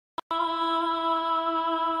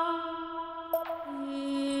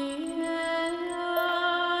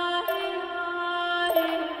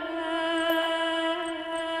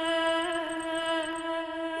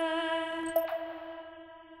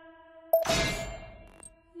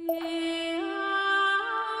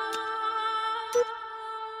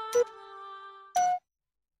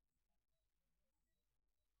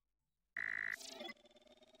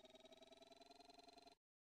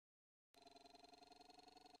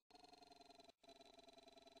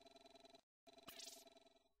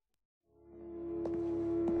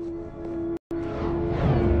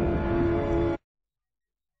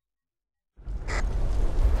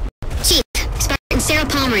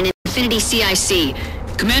Kennedy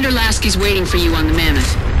CIC. Commander Lasky's waiting for you on the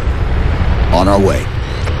Mammoth. On our way.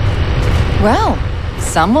 Well,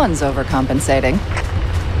 someone's overcompensating.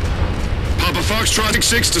 Papa Foxtrot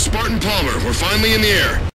 6 to Spartan Palmer. We're finally in the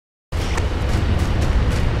air.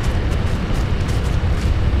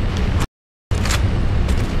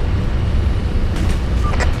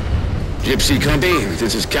 Gypsy Company,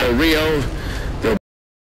 this is Cal Rio. The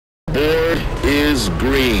board is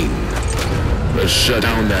green. Let's shut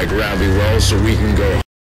down that gravity well so we can go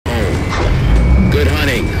home. Good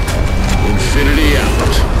hunting. Infinity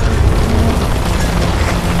out.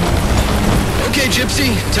 Okay,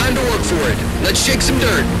 Gypsy, time to work for it. Let's shake some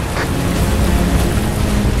dirt.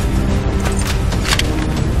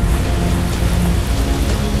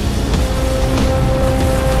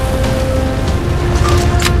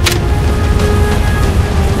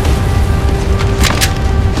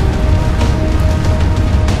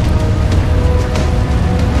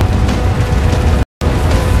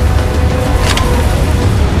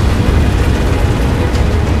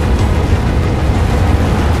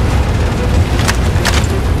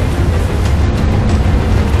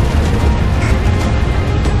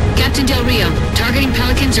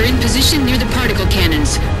 Are in position near the particle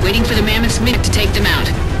cannons, waiting for the Mammoth's Mythic to take them out.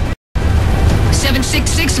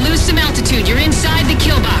 766, lose some altitude. You're inside the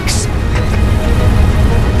kill box.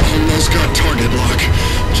 Almost got target lock.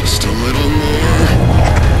 Just a little more.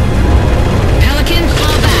 Pelican,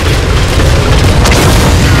 fall back.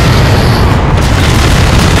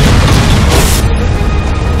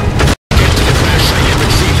 Get to the crash site and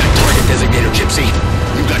retrieve that target designator, Gypsy.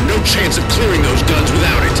 You've got no chance of clearing those guns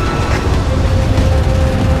without it.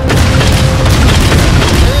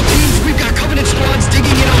 Squads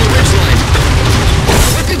digging in on the ridgeline.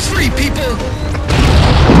 Weapons free, people!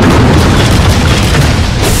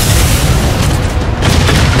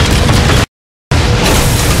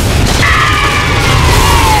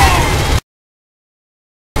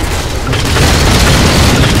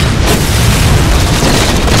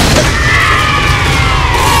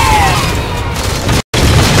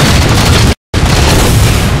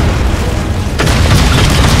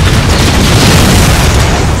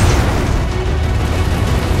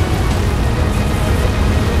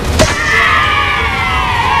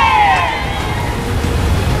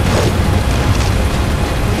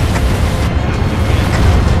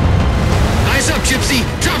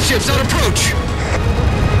 Dropships on approach!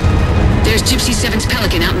 There's Gypsy 7's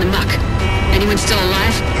Pelican out in the muck. Anyone still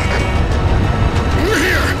alive? We're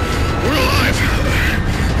here! We're alive!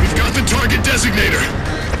 We've got the target designator!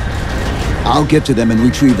 I'll get to them and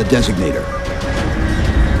retrieve the designator.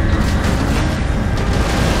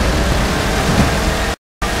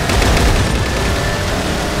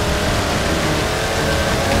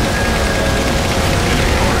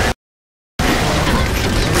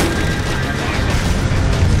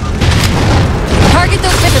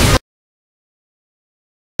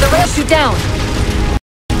 Shoot down!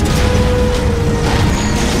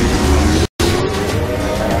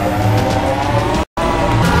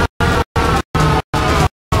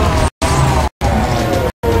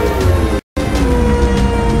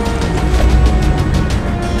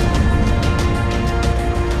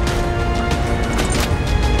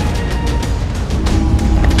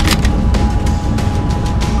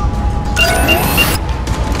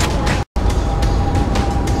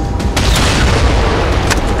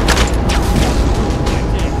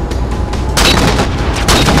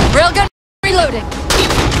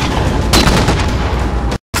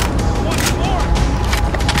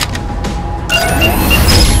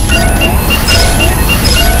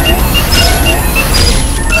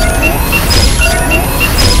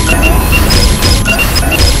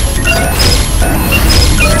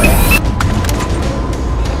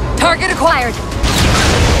 Target acquired!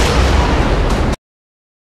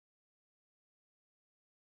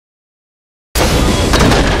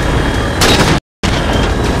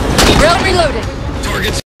 Rail reloaded!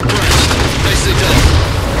 Targets pressed. Nicely done.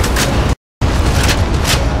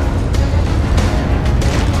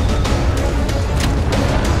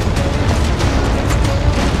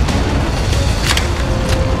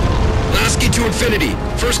 Lasky to infinity.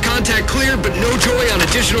 First contact cleared, but no joy on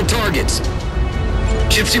additional targets.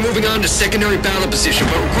 Gypsy moving on to secondary battle position,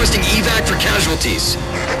 but requesting evac for casualties.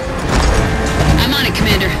 I'm on it,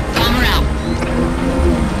 Commander. Palmer out.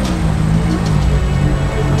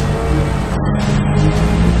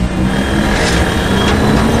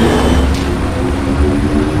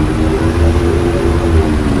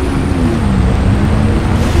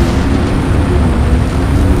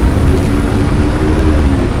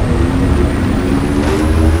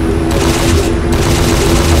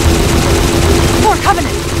 More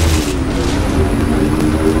Covenant!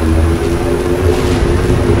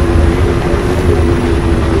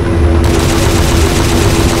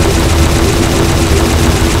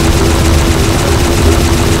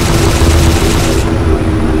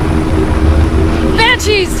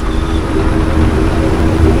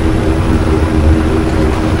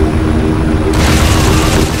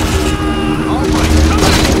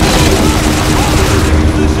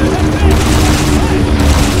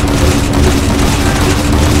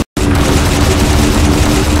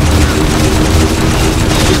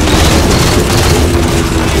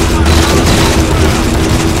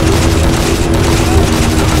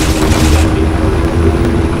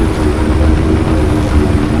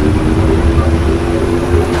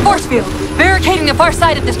 field, barricading the far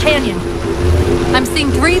side of this canyon. I'm seeing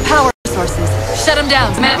 3 power sources. Shut them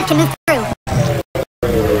down, man. I can move through.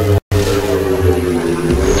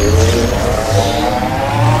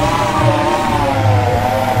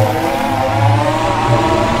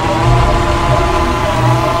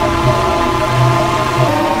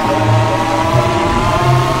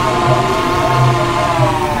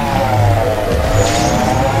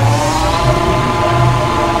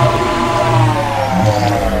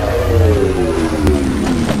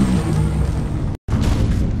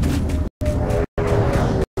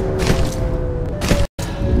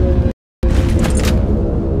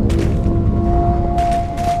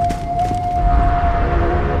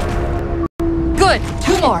 Good.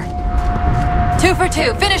 2 more. 2 for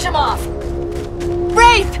 2. Finish him off.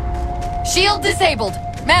 Wraith! Shield disabled.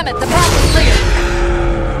 Mammoth, the path is clear.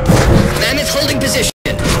 Mammoth holding position.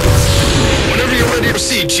 Whenever you're ready to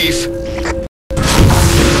proceed, Chief.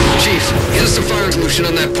 Chief, get us the firing solution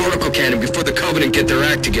on that particle cannon before the Covenant get their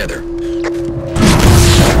act together.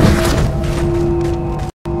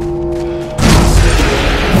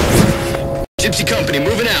 Gypsy Company,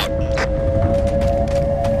 moving out.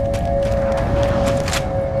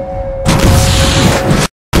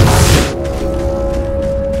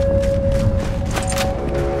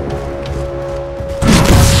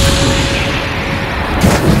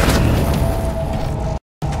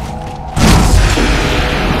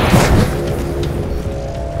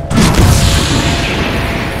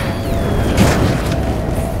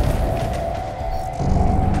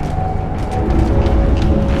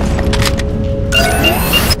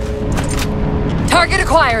 Target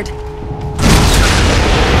acquired.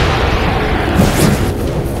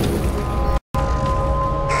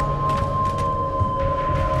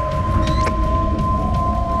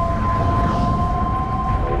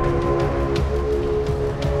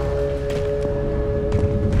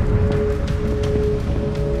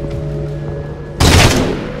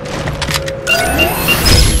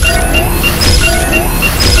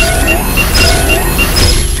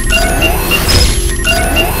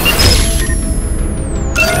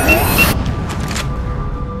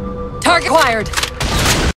 Target acquired.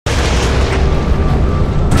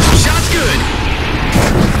 Shot's good.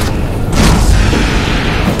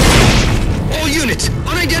 All units,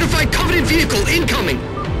 unidentified Covenant vehicle incoming.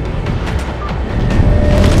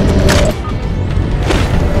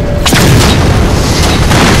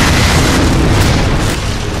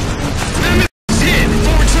 Mammoth's hit.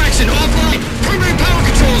 Forward traction offline. Primary power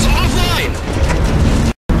controls offline.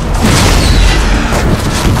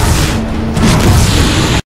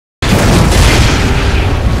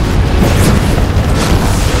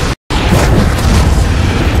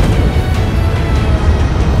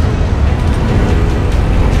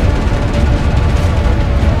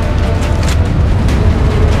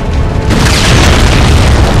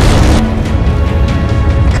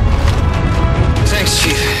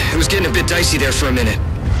 Getting a bit dicey there for a minute.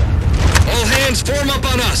 All hands form up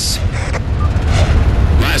on us.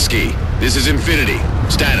 Lasky, this is Infinity.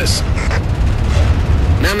 Status.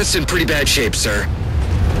 Mammoth's in pretty bad shape, sir.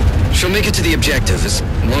 She'll make it to the objective as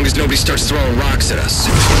long as nobody starts throwing rocks at us.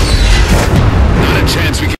 Not a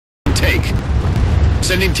chance we can take.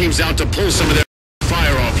 Sending teams out to pull some of their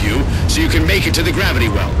fire off you so you can make it to the gravity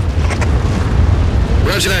well.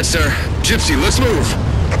 Roger that, sir. Gypsy, let's move.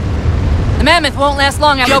 The Mammoth won't last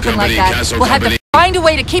long out Good open like company, that. Castle We'll have company. to find a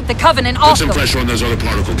way to keep the Covenant Put off some them. pressure on those other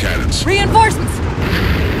particle cannons. Reinforcements!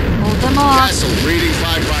 Hold them off. Castle, reading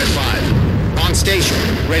 555. On station,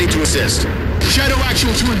 ready to assist. Shadow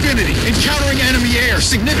actual to Infinity. Encountering enemy air.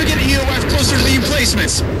 Significant EOF closer to the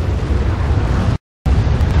emplacements.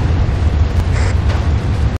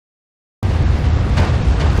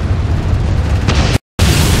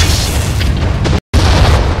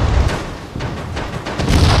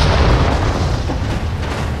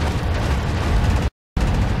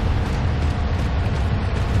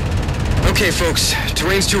 Okay, folks.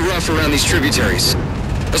 Terrain's too rough around these tributaries.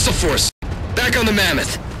 That's the force. Back on the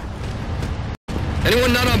Mammoth.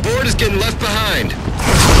 Anyone not on board is getting left behind.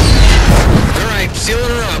 Alright, sealing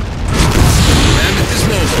her up. Mammoth is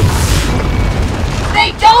mobile. They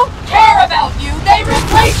don't care about you! They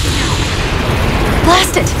replace you!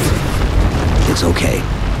 Blast it! It's okay.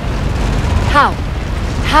 How?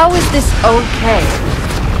 How is this okay?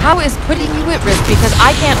 How is putting you at risk because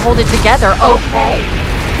I can't hold it together okay?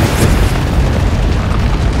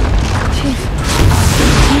 Chief,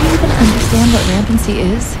 do you even understand what rampancy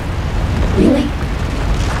is? Really?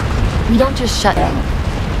 We don't just shut down.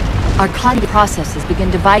 Our cognitive processes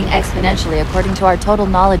begin dividing exponentially according to our total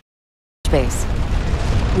knowledge base.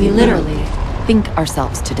 We literally think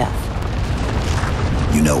ourselves to death.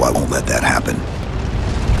 You You know I won't let that happen.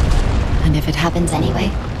 And if it happens anyway?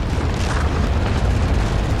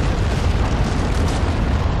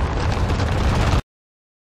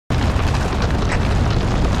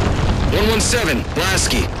 117,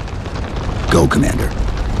 Lasky. Go, Commander.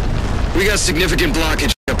 We got significant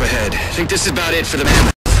blockage up ahead. I think this is about it for the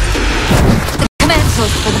mammoth. The command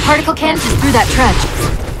post for the particle cannons is through that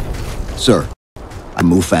trench. Sir, I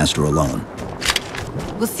move faster alone.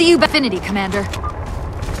 We'll see you by Infinity, Commander.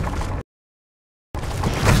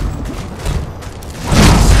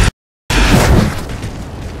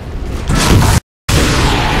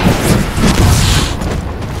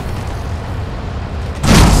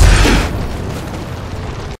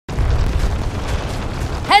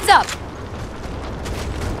 Heads up!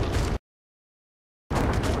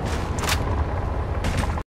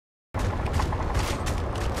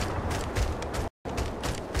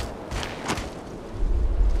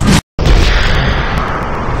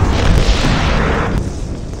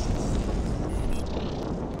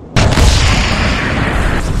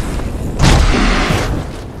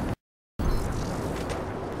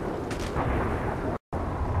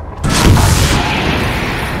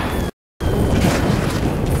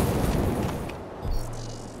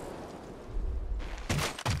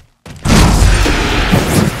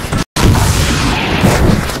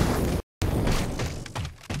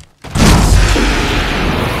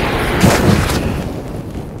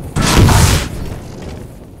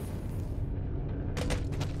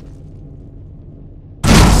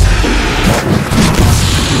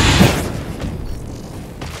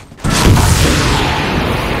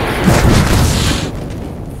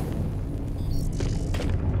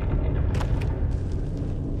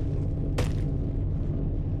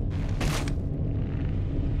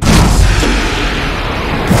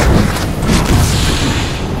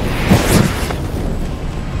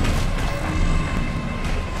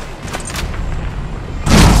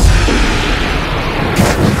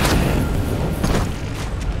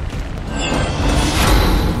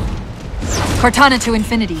 Cortana to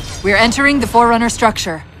Infinity. We're entering the Forerunner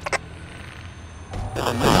structure.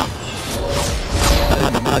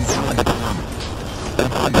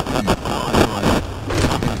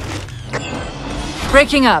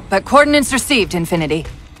 Breaking up, but coordinates received, Infinity.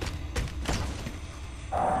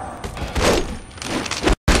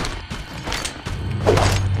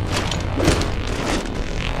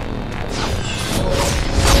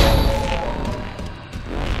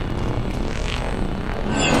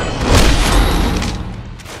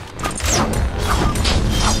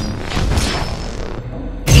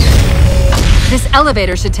 This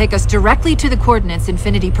elevator should take us directly to the coordinates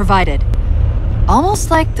Infinity provided. Almost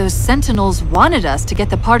like those Sentinels wanted us to get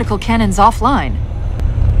the particle cannons offline.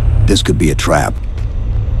 This could be a trap.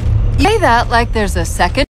 You say that like there's a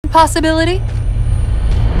second possibility?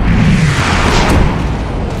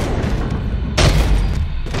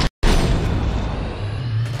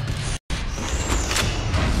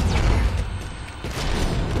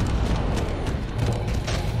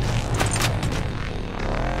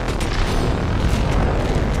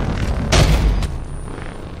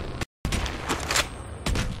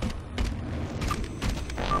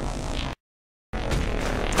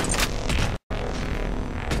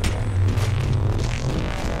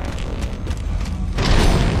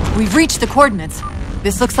 We've reached the coordinates.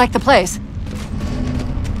 This looks like the place.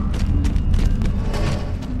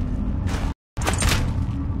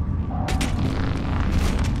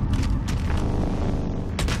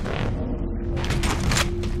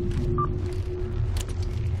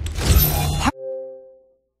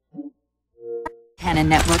 Cannon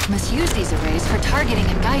network must use these arrays for targeting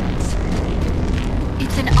and guidance.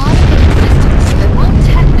 It's an automated system that won't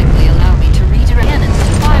technically allow me to redirect cannons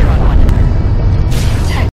to fire on one another.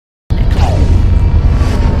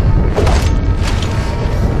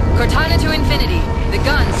 Cortana to Infinity. The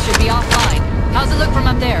guns should be offline. How's it look from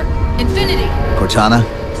up there? Infinity! Cortana?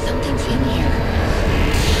 Something's in here.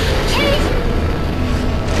 Chief!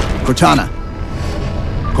 Cortana!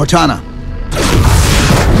 Cortana!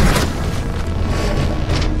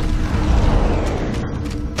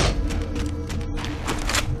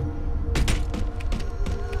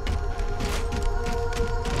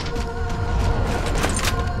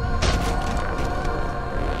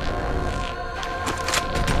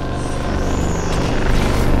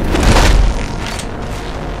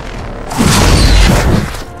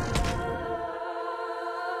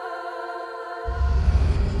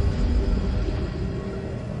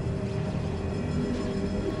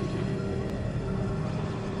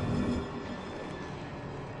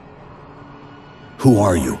 Who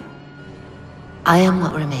are you? I am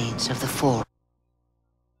what remains of the Four.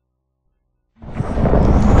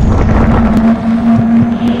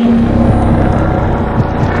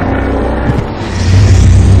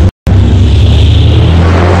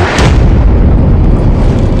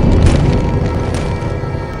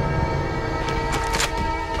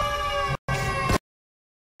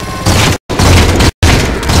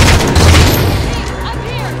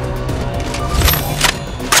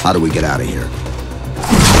 How do we get out of here?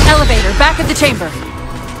 Elevator, back at the chamber.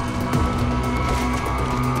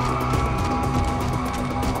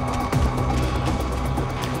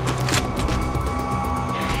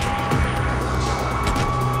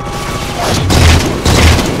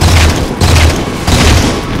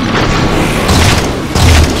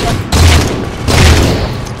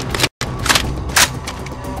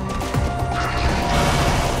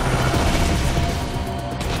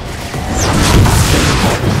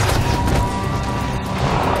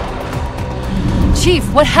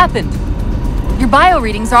 Chief, what happened? Your bio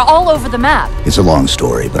readings are all over the map. It's a long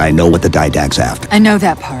story, but I know what the Didact's after. I know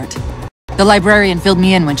that part. The librarian filled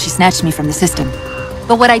me in when she snatched me from the system.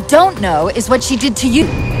 But what I don't know is what she did to you.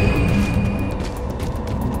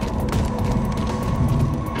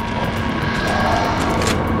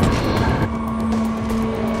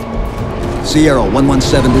 Sierra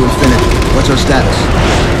 117 to Infinity. What's our status?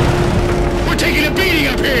 We're taking a beating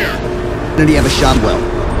up here! Infinity have a shot well.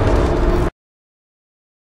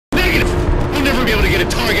 Negative! We'll never be able to get a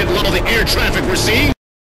target with all the air traffic we're seeing.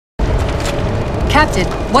 Captain,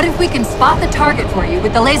 what if we can spot the target for you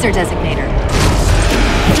with the laser designator?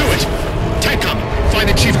 Do it! TechCom, find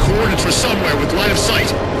the chief coordinates for somewhere with line of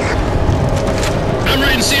sight. I'm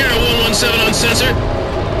reading Sierra 117 on sensor.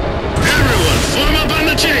 Everyone, form up on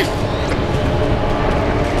the chief!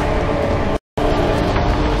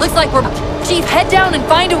 Looks like we're... Chief, head down and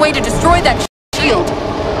find a way to destroy that shield.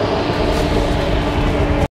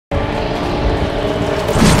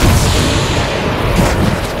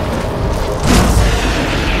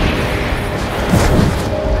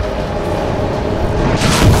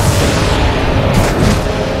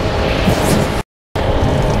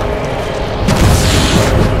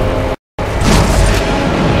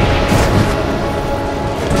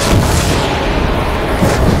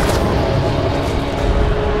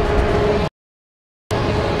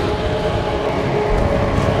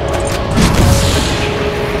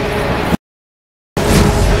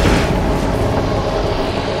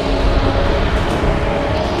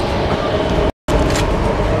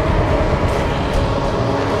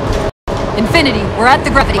 Infinity, we're at the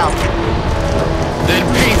gravity well. Then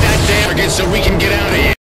paint that target so we can get out of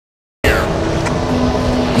here.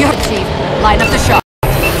 You heard, Chief. Line up the shot.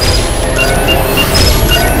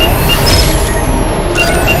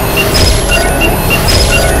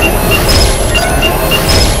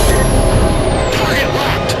 Target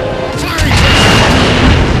locked! Firing!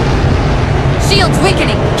 Shield's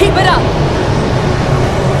weakening.